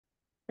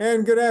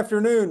And good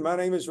afternoon. My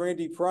name is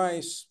Randy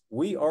Price.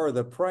 We are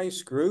the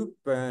Price Group,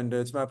 and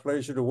it's my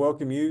pleasure to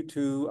welcome you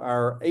to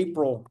our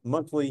April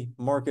monthly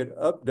market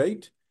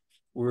update.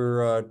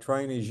 We're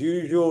trying, as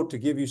usual, to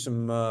give you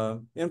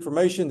some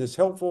information that's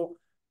helpful,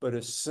 but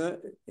it's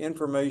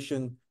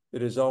information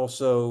that is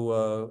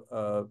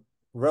also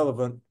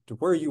relevant to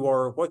where you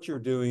are, what you're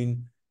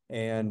doing,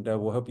 and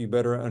will help you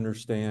better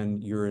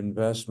understand your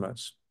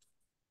investments.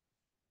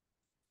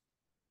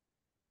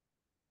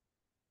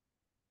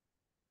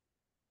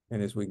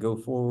 And as we go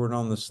forward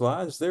on the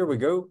slides, there we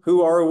go.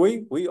 Who are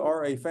we? We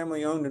are a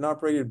family-owned and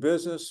operated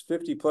business,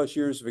 50 plus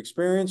years of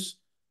experience.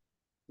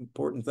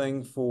 Important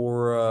thing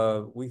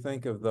for, we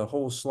think of the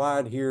whole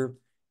slide here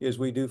is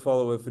we do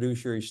follow a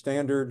fiduciary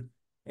standard.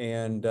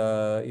 And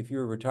if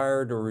you're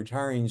retired or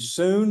retiring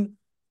soon,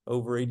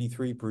 over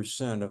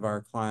 83% of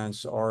our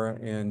clients are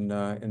in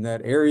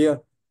that area.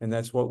 And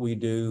that's what we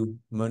do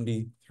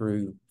Monday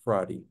through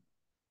Friday.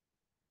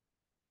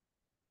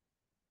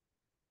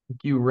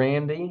 Thank you,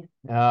 Randy.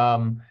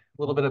 A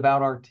little bit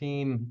about our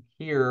team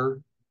here.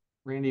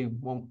 Randy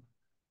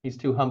he's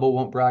too humble,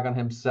 won't brag on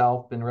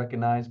himself. Been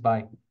recognized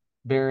by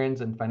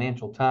Barron's and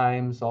Financial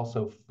Times,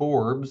 also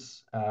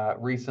Forbes.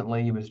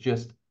 Recently, he was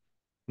just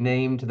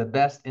named to the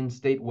Best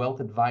In-State Wealth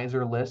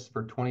Advisor list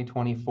for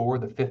 2024,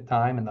 the 5th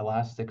time in the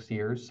last 6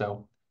 years.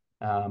 So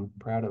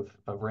proud of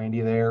Randy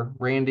there.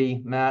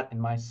 Randy, Matt,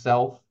 and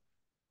myself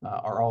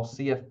are all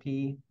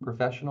CFP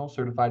professionals,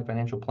 certified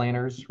financial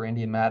planners.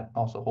 Randy and Matt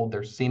also hold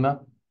their CIMA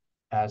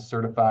as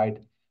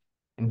certified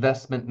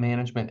investment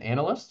management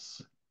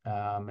analysts.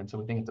 And so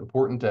we think it's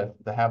important to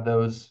have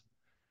those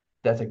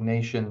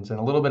designations. And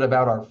a little bit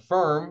about our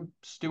firm,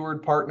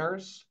 Steward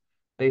Partners,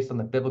 based on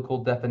the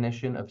biblical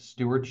definition of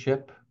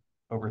stewardship,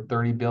 over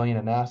 30 billion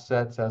in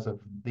assets as of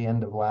the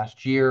end of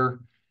last year.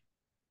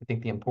 I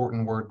think the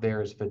important word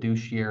there is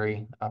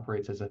fiduciary,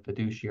 operates as a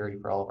fiduciary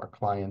for all of our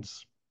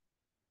clients.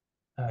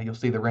 You'll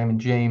see the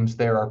Raymond James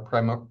there, our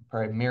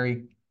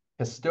primary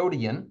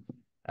custodian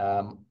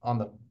on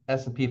the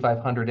S&P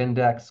 500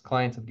 index.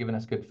 Clients have given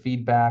us good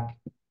feedback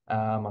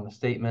on the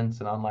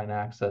statements and online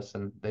access,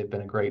 and they've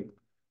been a great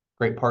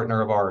partner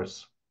of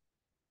ours.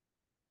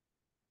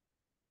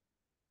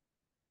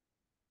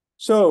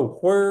 So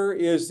where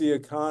is the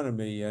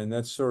economy? And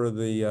that's sort of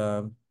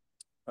the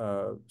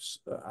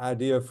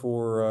idea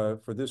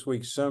for this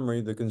week's summary.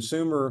 The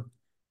consumer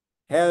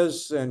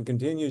has and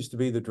continues to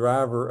be the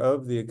driver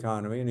of the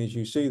economy. And as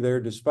you see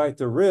there, despite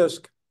the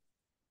risk,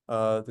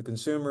 the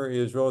consumer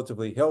is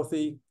relatively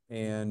healthy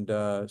and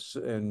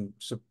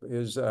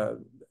his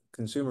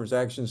consumer's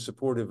actions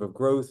supportive of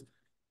growth,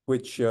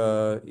 which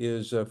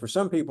is for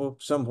some people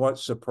somewhat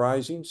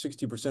surprising.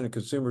 60% of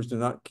consumers do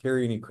not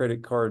carry any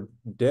credit card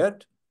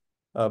debt,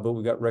 but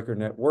we got record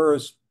net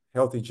worth,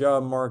 healthy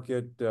job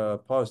market,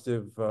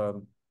 positive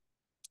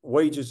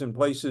wages in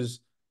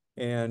places,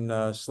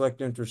 and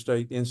select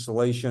interstate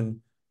insulation.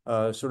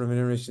 Sort of an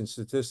interesting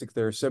statistic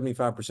there.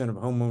 75% of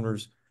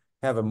homeowners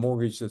have a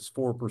mortgage that's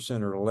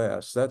 4% or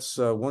less. That's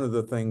one of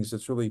the things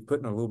that's really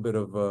putting a little bit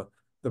of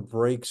the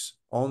brakes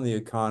on the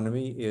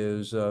economy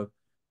is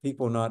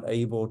people not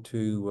able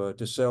to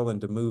sell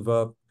and to move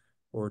up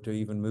or to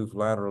even move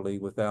laterally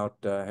without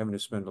having to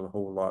spend a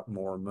whole lot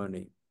more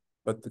money.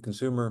 But the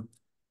consumer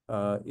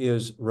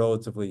is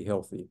relatively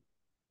healthy.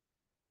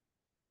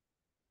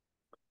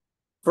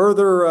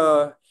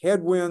 Further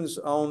headwinds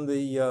on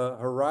the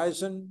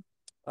horizon.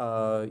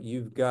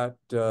 You've got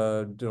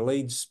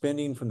delayed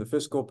spending from the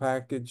fiscal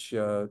package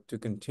to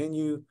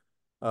continue.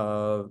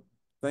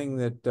 Thing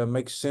that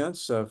makes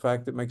sense,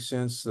 fact that makes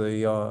sense,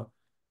 the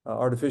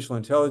artificial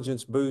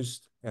intelligence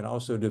boost and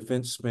also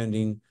defense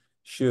spending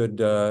should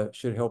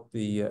help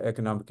the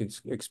economic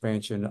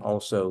expansion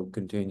also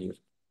continue.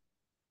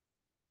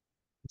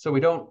 So we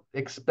don't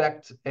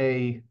expect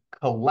a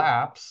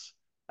collapse.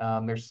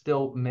 There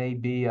still may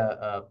be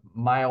a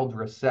mild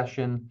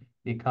recession.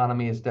 The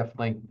economy is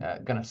definitely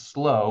going to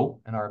slow,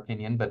 in our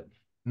opinion, but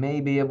may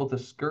be able to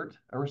skirt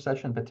a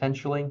recession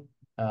potentially.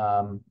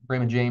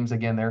 Raymond James,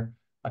 again, they're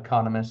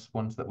economists,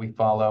 ones that we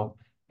follow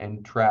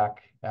and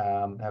track,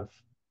 have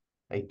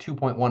a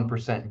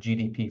 2.1%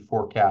 GDP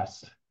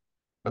forecast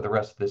for the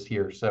rest of this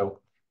year. So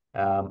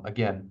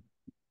again,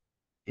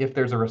 if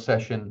there's a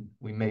recession,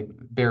 we may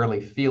barely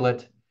feel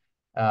it.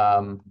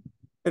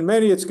 And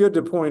Matty, it's good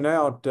to point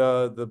out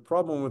the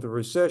problem with the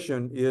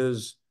recession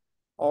is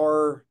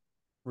our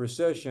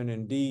recession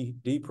and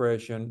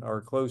depression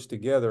are close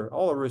together.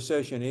 All a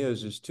recession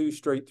is 2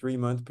 straight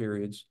 3-month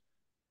periods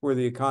where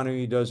the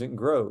economy doesn't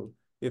grow.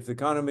 If the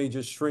economy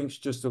just shrinks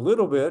just a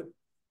little bit,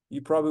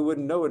 you probably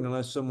wouldn't know it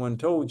unless someone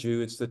told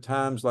you. It's the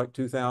times like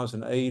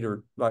 2008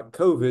 or like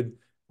COVID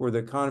where the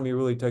economy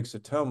really takes a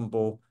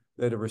tumble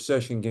that a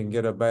recession can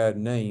get a bad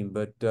name.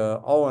 But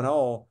all in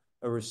all,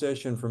 a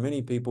recession for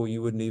many people,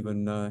 you wouldn't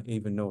even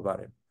know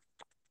about it.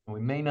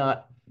 We may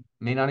not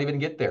even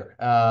get there.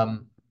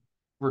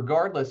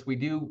 Regardless, we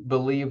do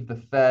believe the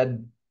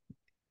Fed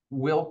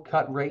will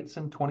cut rates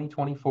in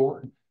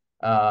 2024.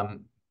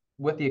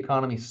 with the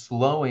economy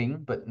slowing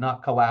but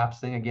not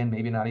collapsing, again,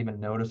 maybe not even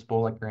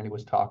noticeable, like Randy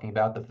was talking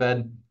about, the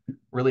Fed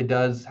really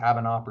does have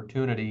an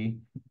opportunity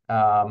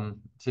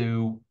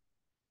to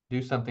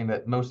do something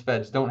that most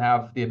Feds don't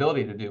have the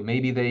ability to do.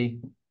 Maybe they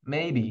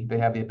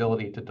have the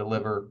ability to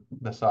deliver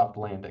the soft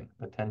landing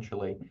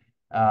potentially.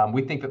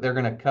 We think that they're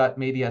going to cut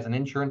maybe as an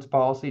insurance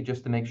policy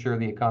just to make sure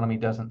the economy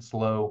doesn't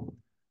slow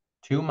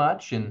too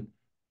much. And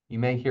you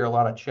may hear a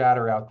lot of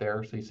chatter out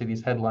there. So you see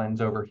these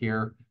headlines over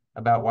here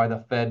about why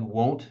the Fed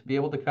won't be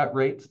able to cut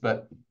rates.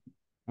 But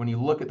when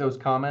you look at those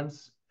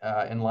comments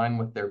in line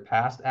with their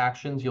past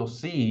actions, you'll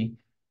see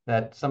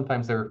that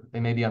sometimes they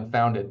may be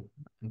unfounded.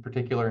 In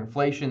particular,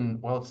 inflation,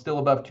 well, it's still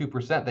above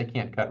 2%, they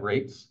can't cut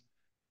rates.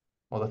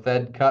 Well, the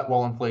Fed cut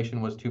while inflation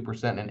was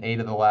 2% in 8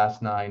 of the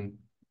last 9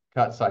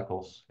 cut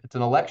cycles. It's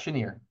an election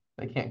year.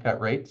 They can't cut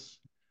rates.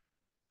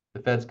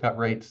 The Fed's cut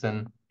rates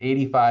in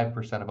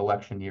 85% of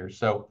election years.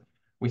 So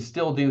we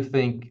still do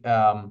think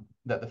that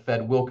the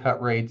Fed will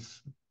cut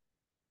rates.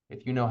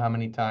 If you know how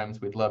many times,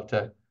 we'd love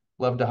to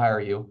hire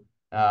you.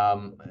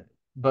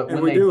 But And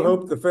when we they do do,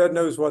 hope the Fed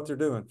knows what they're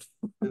doing.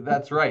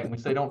 that's right. We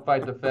say don't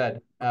fight the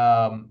Fed.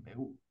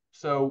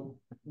 So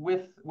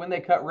when they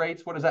cut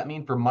rates, what does that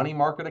mean for money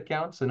market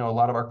accounts? I know a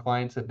lot of our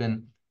clients have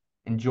been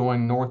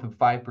enjoying north of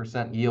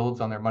 5%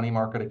 yields on their money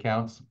market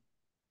accounts.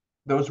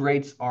 Those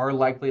rates are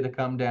likely to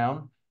come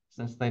down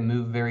since they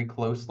move very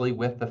closely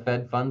with the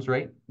Fed funds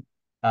rate.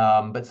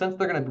 But since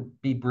they're going to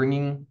be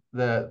bringing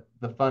the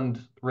fund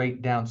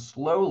rate down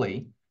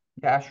slowly,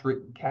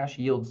 cash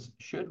yields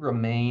should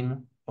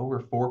remain over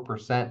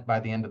 4% by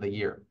the end of the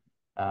year.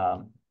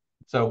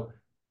 So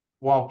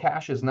while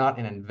cash is not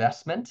an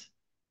investment,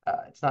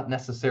 it's not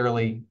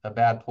necessarily a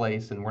bad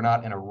place, and we're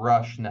not in a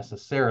rush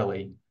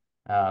necessarily.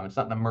 It's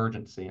not an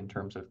emergency in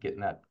terms of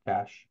getting that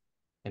cash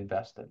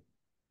invested.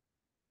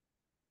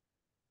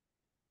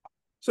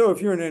 So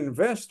if you're an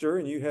investor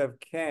and you have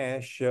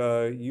cash,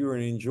 you are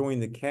enjoying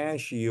the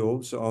cash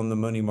yields on the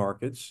money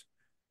markets,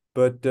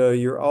 but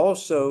you're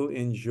also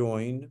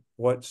enjoying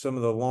what some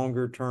of the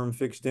longer term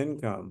fixed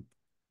income,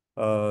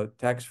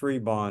 tax-free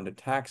bond, a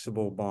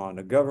taxable bond,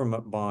 a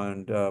government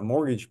bond,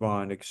 mortgage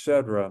bond,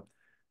 etc.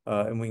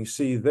 And we can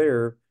see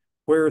there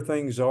where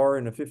things are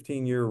in a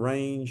 15-year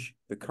range.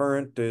 The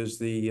current is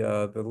the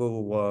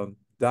little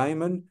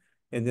diamond,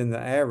 and then the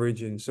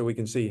average. And so we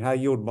can see high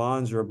yield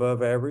bonds are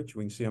above average.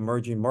 We can see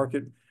emerging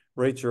market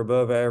rates are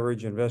above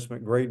average.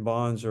 Investment grade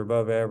bonds are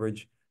above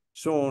average,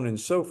 so on and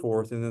so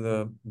forth. And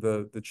then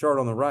the chart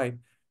on the right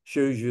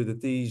shows you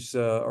that these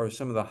are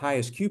some of the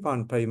highest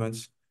coupon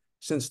payments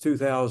since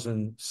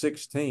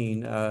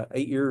 2016.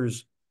 8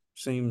 years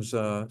seems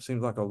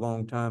like a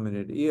long time, and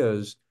it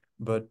is,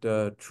 but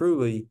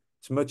truly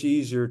it's much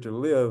easier to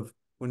live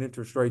when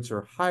interest rates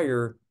are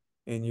higher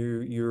and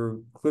you're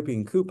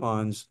clipping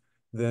coupons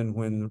than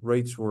when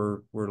rates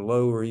were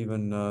low or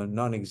even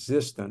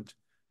non-existent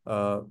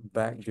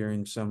back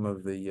during some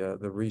of the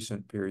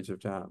recent periods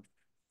of time.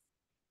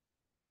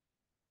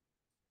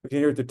 Looking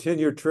here at the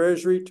 10-year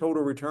Treasury,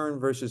 total return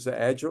versus the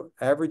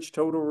average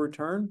total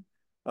return.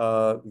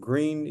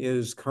 Green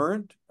is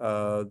current.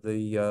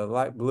 The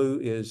light blue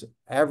is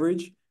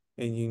average.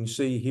 And you can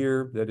see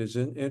here that as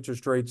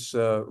interest rates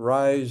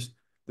rise,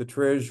 the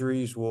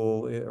treasuries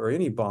will, or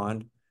any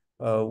bond,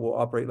 will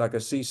operate like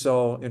a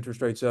seesaw.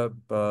 Interest rates up,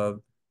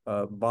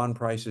 bond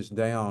prices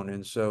down.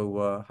 And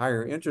so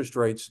higher interest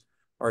rates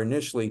are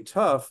initially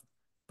tough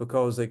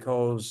because they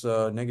cause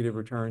negative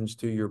returns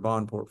to your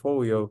bond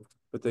portfolio,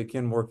 but they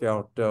can work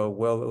out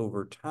well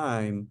over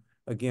time,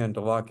 again,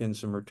 to lock in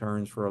some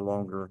returns for a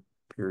longer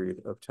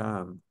period of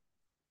time.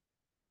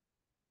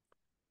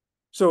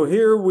 So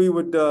here we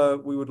would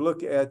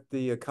look at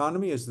the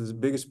economy as the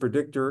biggest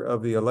predictor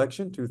of the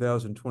election.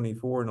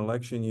 2024, an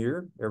election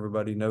year.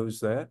 Everybody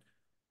knows that.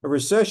 A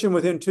recession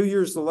within 2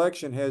 years of the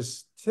election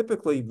has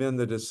typically been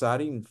the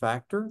deciding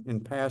factor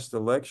in past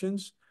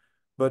elections,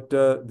 but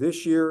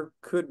this year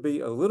could be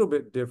a little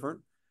bit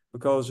different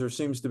because there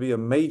seems to be a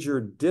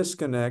major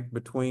disconnect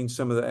between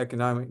some of the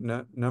economic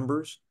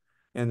numbers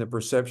and the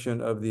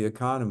perception of the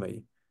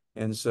economy.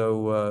 And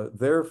so,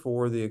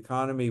 therefore, the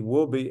economy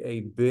will be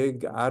a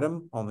big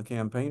item on the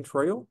campaign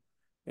trail.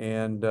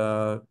 And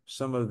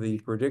some of the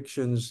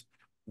predictions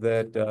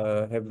that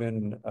have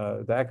been,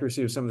 the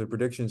accuracy of some of the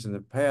predictions in the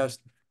past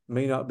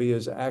may not be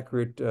as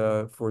accurate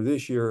for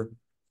this year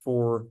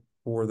for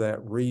that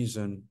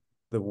reason,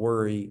 the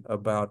worry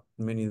about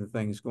many of the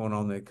things going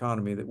on in the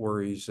economy that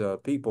worries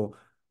people,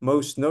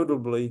 most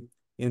notably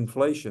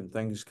inflation,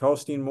 things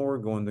costing more,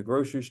 going to the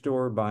grocery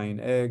store, buying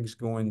eggs,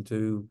 going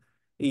to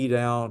eat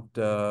out.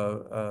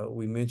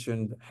 We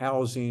mentioned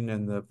housing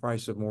and the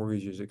price of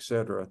mortgages, et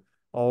cetera,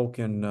 all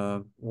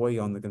can weigh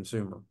on the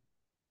consumer.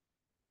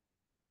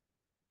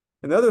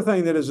 Another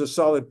thing that is a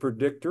solid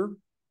predictor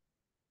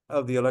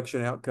of the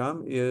election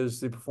outcome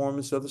is the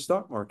performance of the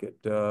stock market.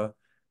 The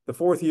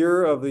fourth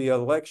year of the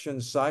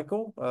election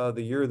cycle,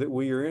 the year that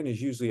we are in,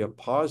 is usually a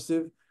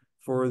positive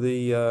for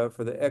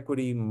the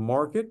equity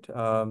market.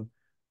 On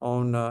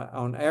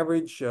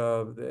average,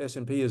 the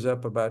S&P is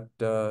up about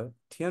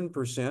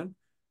 10%.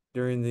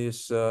 during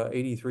this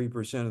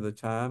 83% of the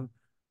time.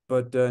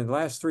 But in the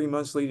last 3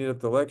 months leading up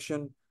to the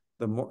election,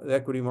 the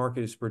equity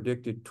market has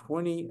predicted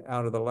 20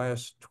 out of the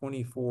last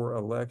 24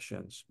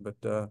 elections. But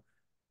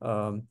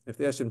if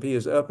the S&P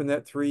is up in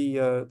that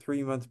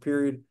 3 month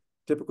period,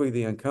 typically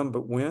the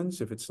incumbent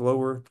wins. If it's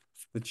lower,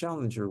 the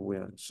challenger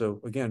wins.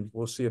 So again,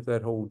 we'll see if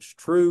that holds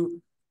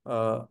true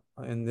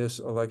in this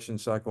election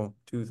cycle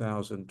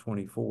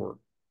 2024.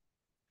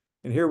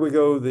 And here we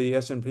go, the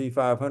S&P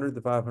 500,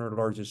 the 500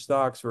 largest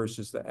stocks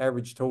versus the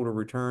average total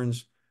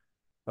returns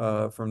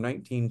from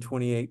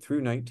 1928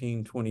 through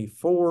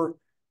 1924.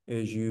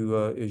 As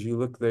you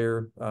look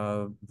there,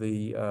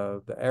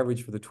 the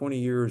average for the 20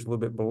 years a little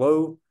bit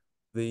below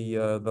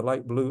the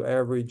light blue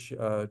average.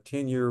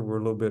 10-year we're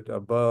a little bit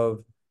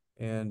above,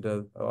 and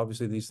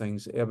obviously these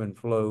things ebb and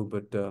flow,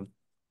 but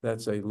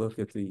that's a look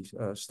at the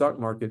stock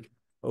market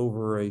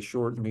over a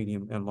short,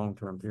 medium, and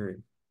long-term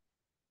period.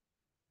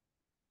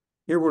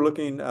 Here we're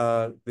looking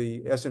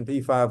the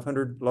S&P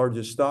 500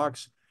 largest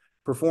stocks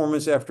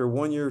performance after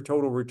 1 year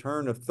total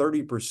return of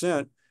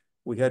 30%.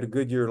 We had a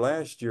good year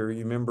last year.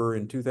 You remember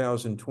in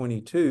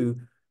 2022,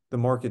 the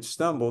market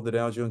stumbled. The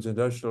Dow Jones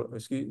Industrial,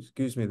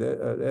 excuse me,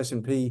 the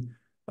S&P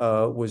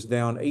was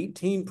down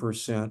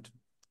 18%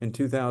 in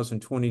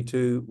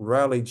 2022,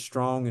 rallied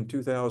strong in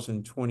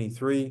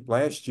 2023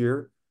 last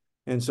year.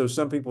 And so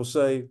some people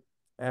say,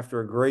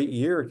 after a great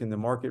year, can the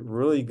market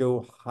really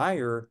go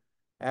higher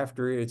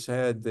after it's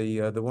had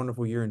the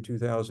wonderful year in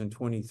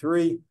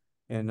 2023?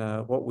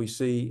 And what we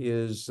see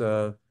is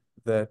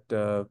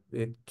that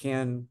it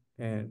can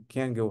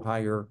go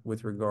higher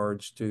with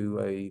regards to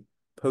a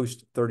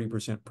post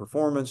 30%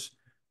 performance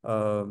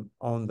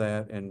on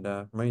that, and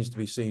remains to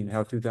be seen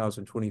how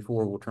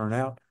 2024 will turn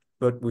out.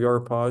 But we are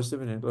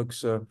positive, and it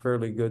looks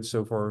fairly good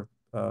so far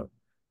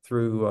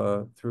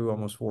through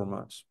almost 4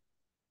 months.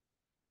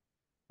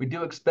 We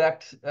do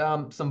expect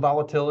some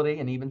volatility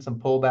and even some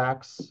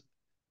pullbacks.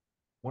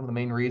 One of the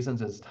main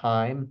reasons is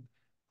time.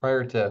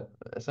 Prior to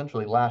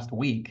essentially last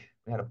week,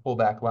 we had a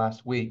pullback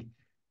last week,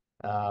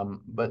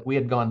 but we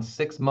had gone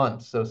 6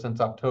 months, so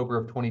since October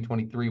of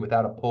 2023,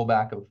 without a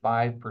pullback of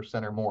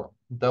 5% or more,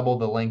 double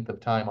the length of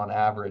time on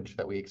average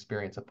that we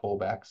experience a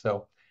pullback.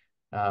 So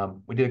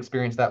we did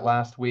experience that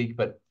last week,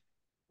 but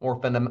more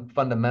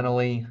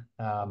fundamentally,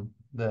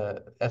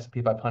 the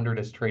S&P 500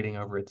 is trading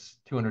over its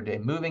 200-day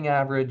moving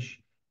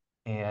average,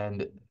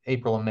 and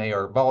April and May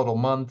are volatile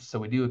months, so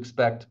we do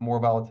expect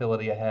more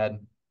volatility ahead.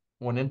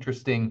 One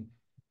interesting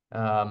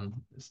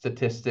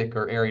statistic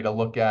or area to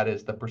look at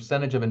is the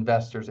percentage of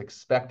investors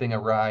expecting a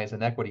rise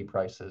in equity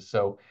prices.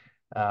 So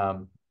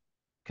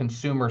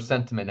consumer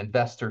sentiment,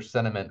 investor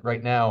sentiment,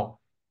 right now,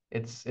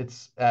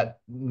 it's at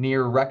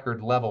near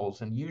record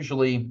levels. And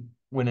usually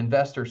when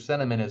investor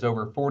sentiment is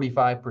over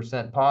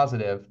 45%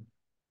 positive,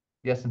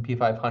 the S&P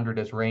 500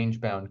 is range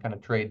bound, kind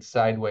of trades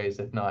sideways,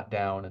 if not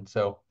down. And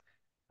so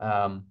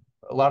a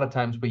lot of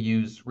times we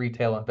use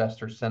retail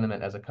investor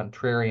sentiment as a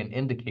contrarian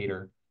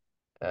indicator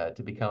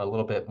to become a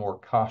little bit more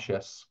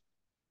cautious.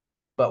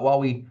 But while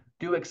we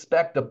do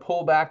expect a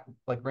pullback,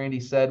 like Randy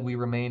said, we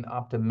remain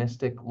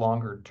optimistic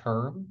longer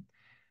term.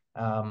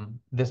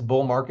 This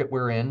bull market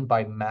we're in,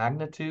 by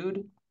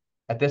magnitude,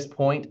 at this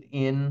point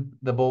in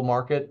the bull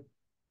market,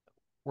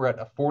 we're at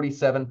a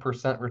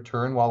 47%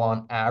 return, while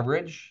on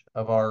average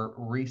of our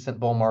recent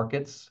bull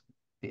markets,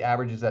 the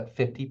average is at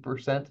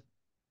 50%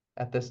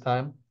 at this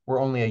time.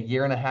 We're only a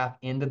year and a half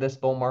into this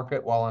bull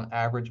market, while on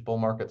average bull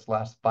markets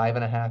last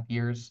 5.5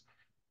 years.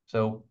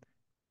 So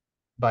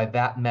by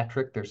that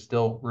metric, there's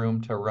still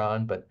room to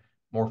run, but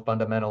more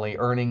fundamentally,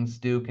 earnings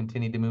do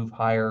continue to move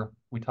higher.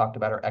 We talked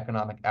about our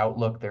economic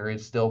outlook. There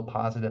is still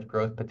positive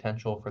growth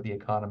potential for the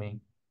economy.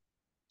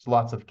 There's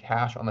lots of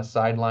cash on the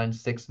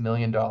sidelines, $6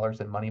 million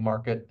in money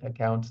market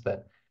accounts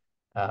that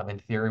in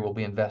theory will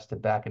be invested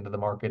back into the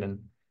market. And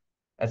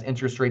as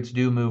interest rates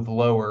do move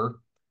lower,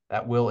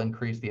 that will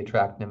increase the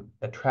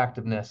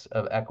attractiveness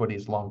of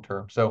equities long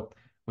term. So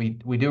we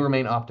do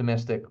remain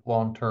optimistic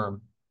long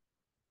term.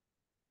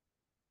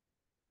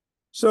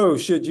 So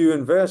should you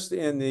invest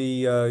in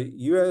the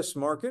U.S.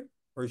 market,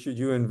 or should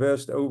you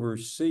invest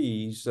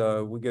overseas?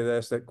 We get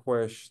asked that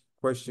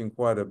question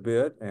quite a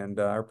bit, and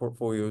our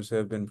portfolios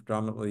have been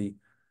predominantly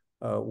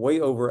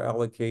way over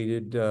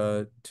allocated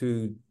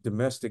to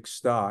domestic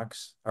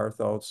stocks. Our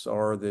thoughts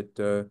are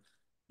that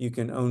you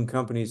can own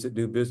companies that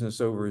do business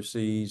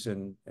overseas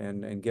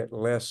and get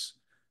less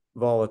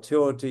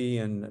volatility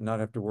and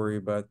not have to worry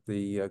about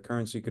the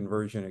currency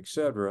conversion, et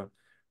cetera.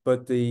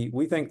 But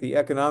we think the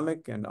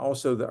economic and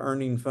also the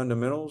earning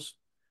fundamentals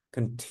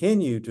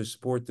continue to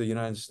support the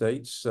United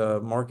States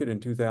market in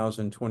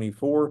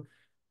 2024.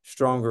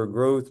 Stronger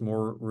growth,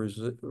 more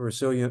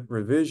resilient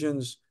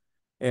revisions,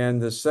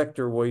 and the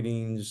sector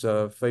weightings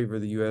favor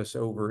the U.S.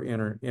 over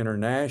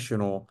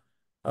international.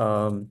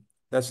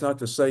 That's not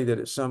to say that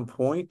at some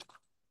point,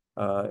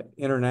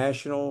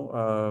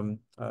 international,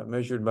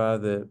 measured by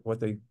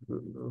what they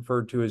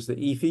referred to as the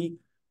EFI,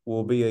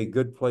 will be a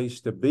good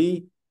place to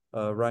be.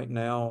 Right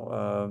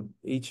now,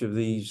 each of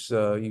these,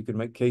 you can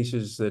make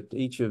cases that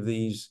each of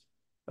these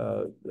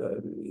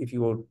if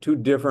you will, two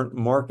different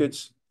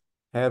markets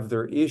have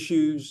their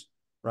issues.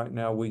 Right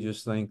now, we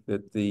just think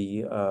that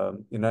the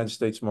United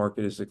States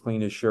market is the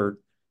cleanest shirt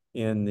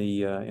in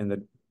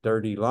the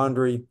dirty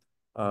laundry.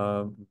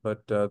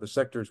 But the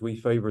sectors we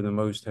favor the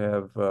most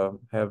have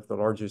the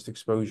largest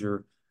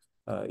exposure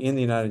in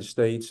the United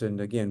States.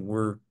 And again,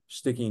 we're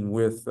sticking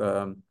with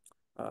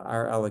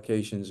our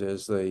allocations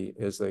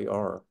as they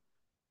are.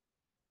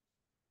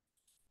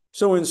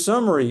 So in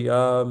summary,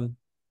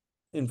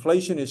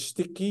 inflation is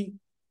sticky.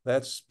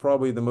 That's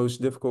probably the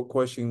most difficult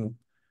question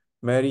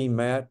Matty,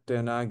 Matt,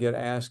 and I get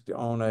asked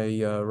on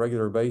a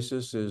regular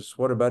basis is,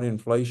 what about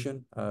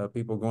inflation?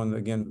 People going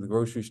again to the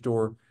grocery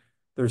store,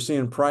 they're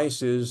seeing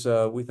prices.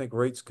 We think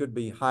rates could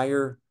be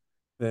higher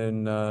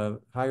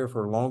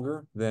for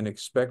longer than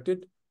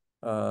expected.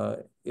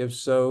 If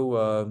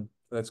so,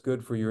 that's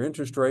good for your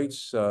interest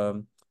rates.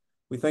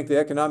 We think the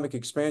economic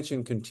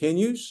expansion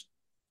continues.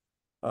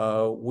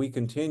 We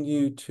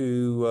continue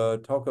to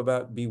talk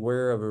about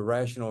beware of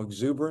irrational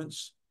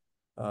exuberance.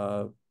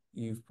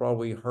 You've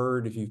probably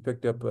heard, if you've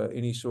picked up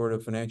any sort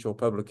of financial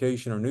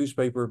publication or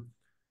newspaper,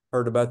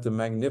 heard about the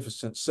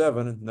Magnificent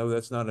Seven. No,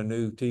 that's not a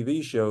new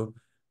TV show.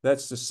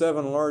 That's the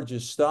 7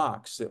 largest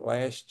stocks that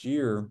last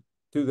year,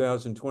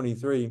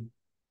 2023,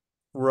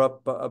 were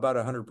up about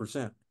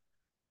 100%.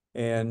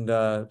 And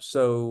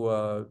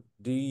do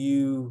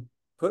you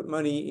put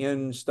money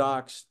in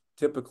stocks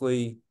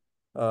typically,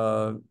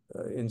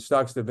 in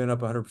stocks that have been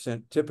up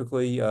 100%?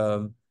 Typically,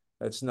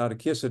 that's not a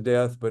kiss of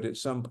death, but at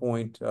some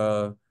point,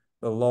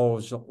 the law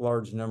of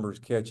large numbers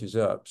catches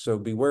up. So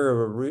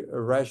beware of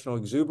irrational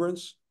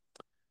exuberance.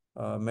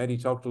 Matty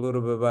talked a little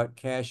bit about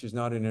cash is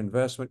not an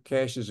investment.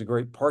 Cash is a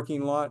great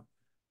parking lot.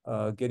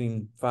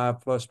 Getting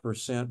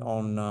 5+%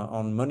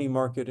 on money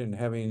market and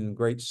having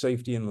great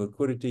safety and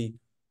liquidity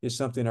is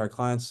something our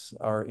clients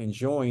are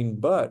enjoying.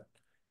 But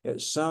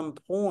at some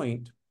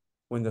point,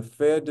 when the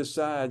Fed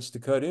decides to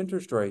cut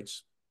interest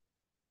rates,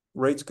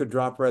 rates could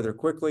drop rather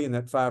quickly, and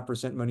that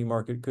 5% money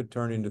market could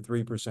turn into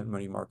 3%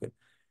 money market.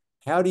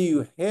 How do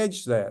you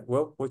hedge that?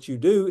 Well, what you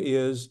do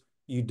is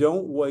you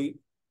don't wait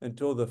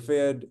until the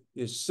Fed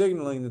is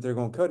signaling that they're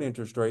going to cut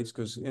interest rates,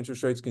 because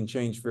interest rates can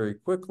change very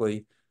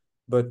quickly.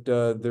 But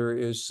there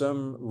is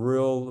some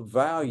real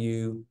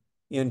value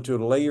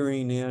into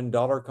layering in,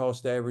 dollar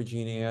cost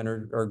averaging in,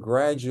 or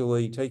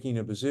gradually taking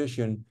a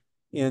position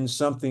in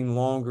something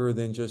longer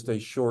than just a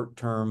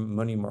short-term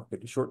money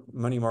market. A short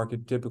money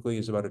market typically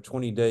is about a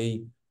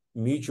 20-day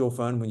mutual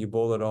fund when you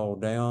boil it all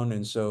down.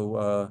 And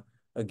so,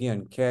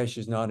 again, cash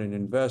is not an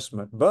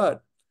investment,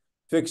 but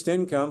fixed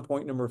income,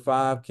 point number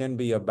 5, can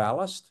be a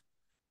ballast.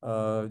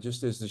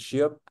 Just as the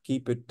ship,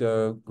 keep it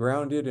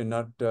grounded and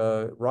not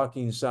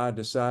rocking side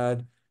to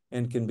side,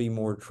 and can be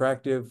more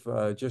attractive,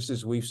 just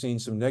as we've seen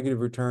some negative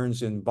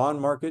returns in bond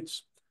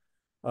markets.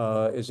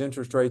 As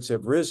interest rates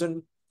have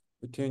risen,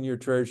 the 10-year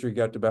Treasury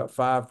got to about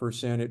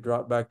 5%. It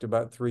dropped back to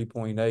about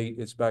 3.8.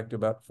 It's back to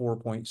about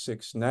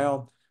 4.6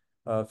 now.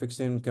 Fixed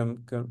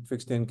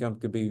income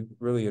could be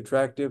really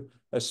attractive,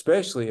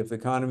 especially if the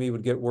economy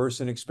would get worse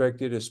than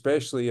expected,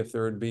 especially if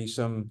there would be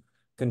some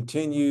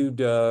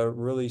continued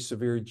really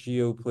severe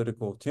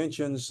geopolitical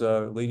tensions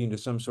leading to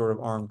some sort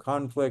of armed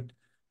conflict.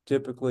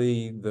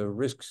 Typically, the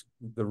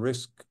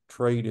risk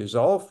trade is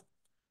off.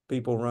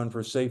 People run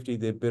for safety.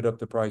 They bid up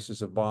the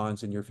prices of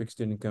bonds, and your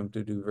fixed income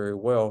to do very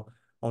well.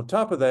 On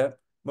top of that,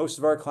 most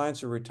of our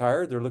clients are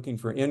retired. They're looking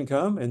for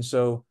income, and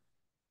so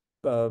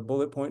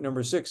bullet point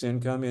number 6,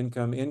 income,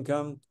 income,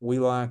 income. We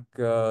like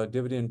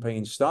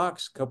dividend-paying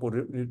stocks, a couple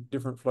of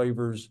different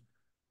flavors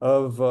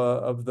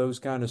of those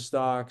kind of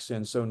stocks.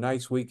 And so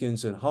nights,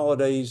 weekends, and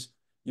holidays,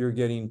 you're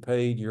getting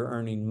paid, you're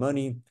earning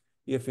money.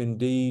 If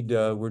indeed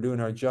we're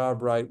doing our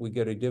job right, we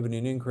get a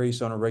dividend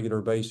increase on a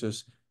regular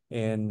basis,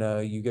 and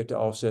you get to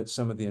offset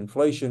some of the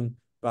inflation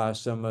by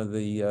some of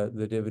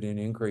the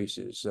dividend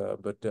increases.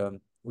 But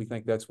we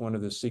think that's one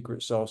of the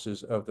secret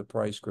sauces of the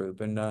price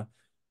group. And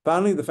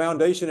finally, the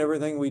foundation of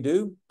everything we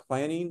do,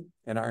 planning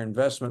and our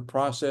investment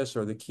process,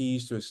 are the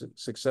keys to a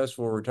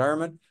successful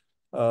retirement.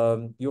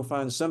 You'll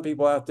find some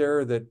people out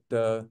there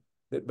that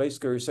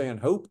basically are saying,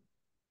 hope.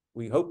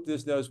 We hope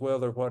this does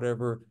well or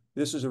whatever.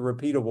 This is a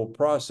repeatable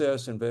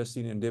process,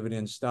 investing in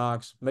dividend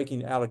stocks,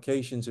 making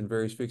allocations in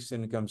various fixed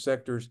income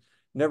sectors,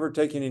 never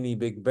taking any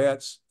big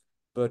bets,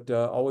 but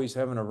always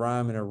having a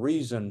rhyme and a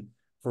reason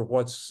for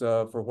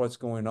what's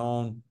going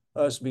on.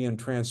 Us being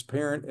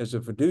transparent as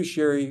a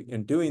fiduciary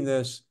in doing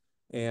this,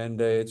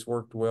 and it's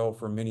worked well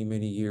for many,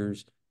 many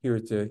years here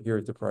at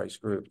the Price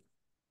Group.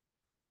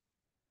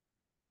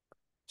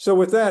 So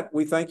with that,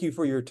 we thank you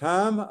for your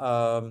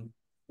time.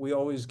 We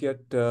always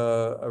get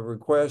a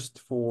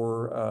request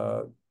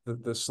for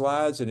the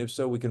slides, and if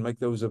so, we can make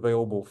those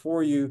available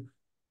for you.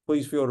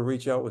 Please feel to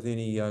reach out with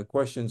any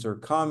questions or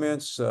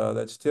comments.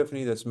 That's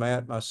Tiffany, that's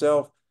Matt,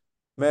 myself,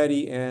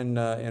 Matty, and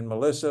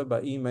Melissa,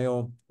 by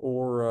email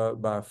or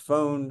by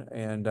phone.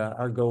 And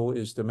our goal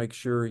is to make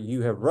sure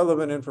you have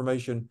relevant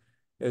information,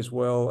 as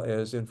well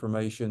as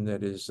information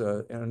that is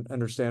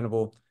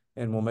understandable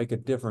and will make a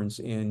difference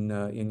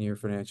in your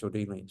financial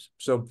dealings.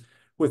 So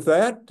with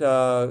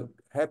that,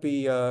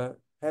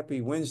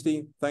 happy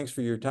Wednesday. Thanks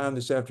for your time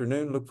this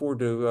afternoon. Look forward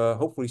to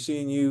hopefully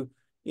seeing you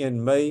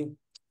in May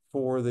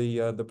for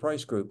the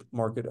price group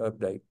market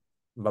update.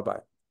 Bye-bye.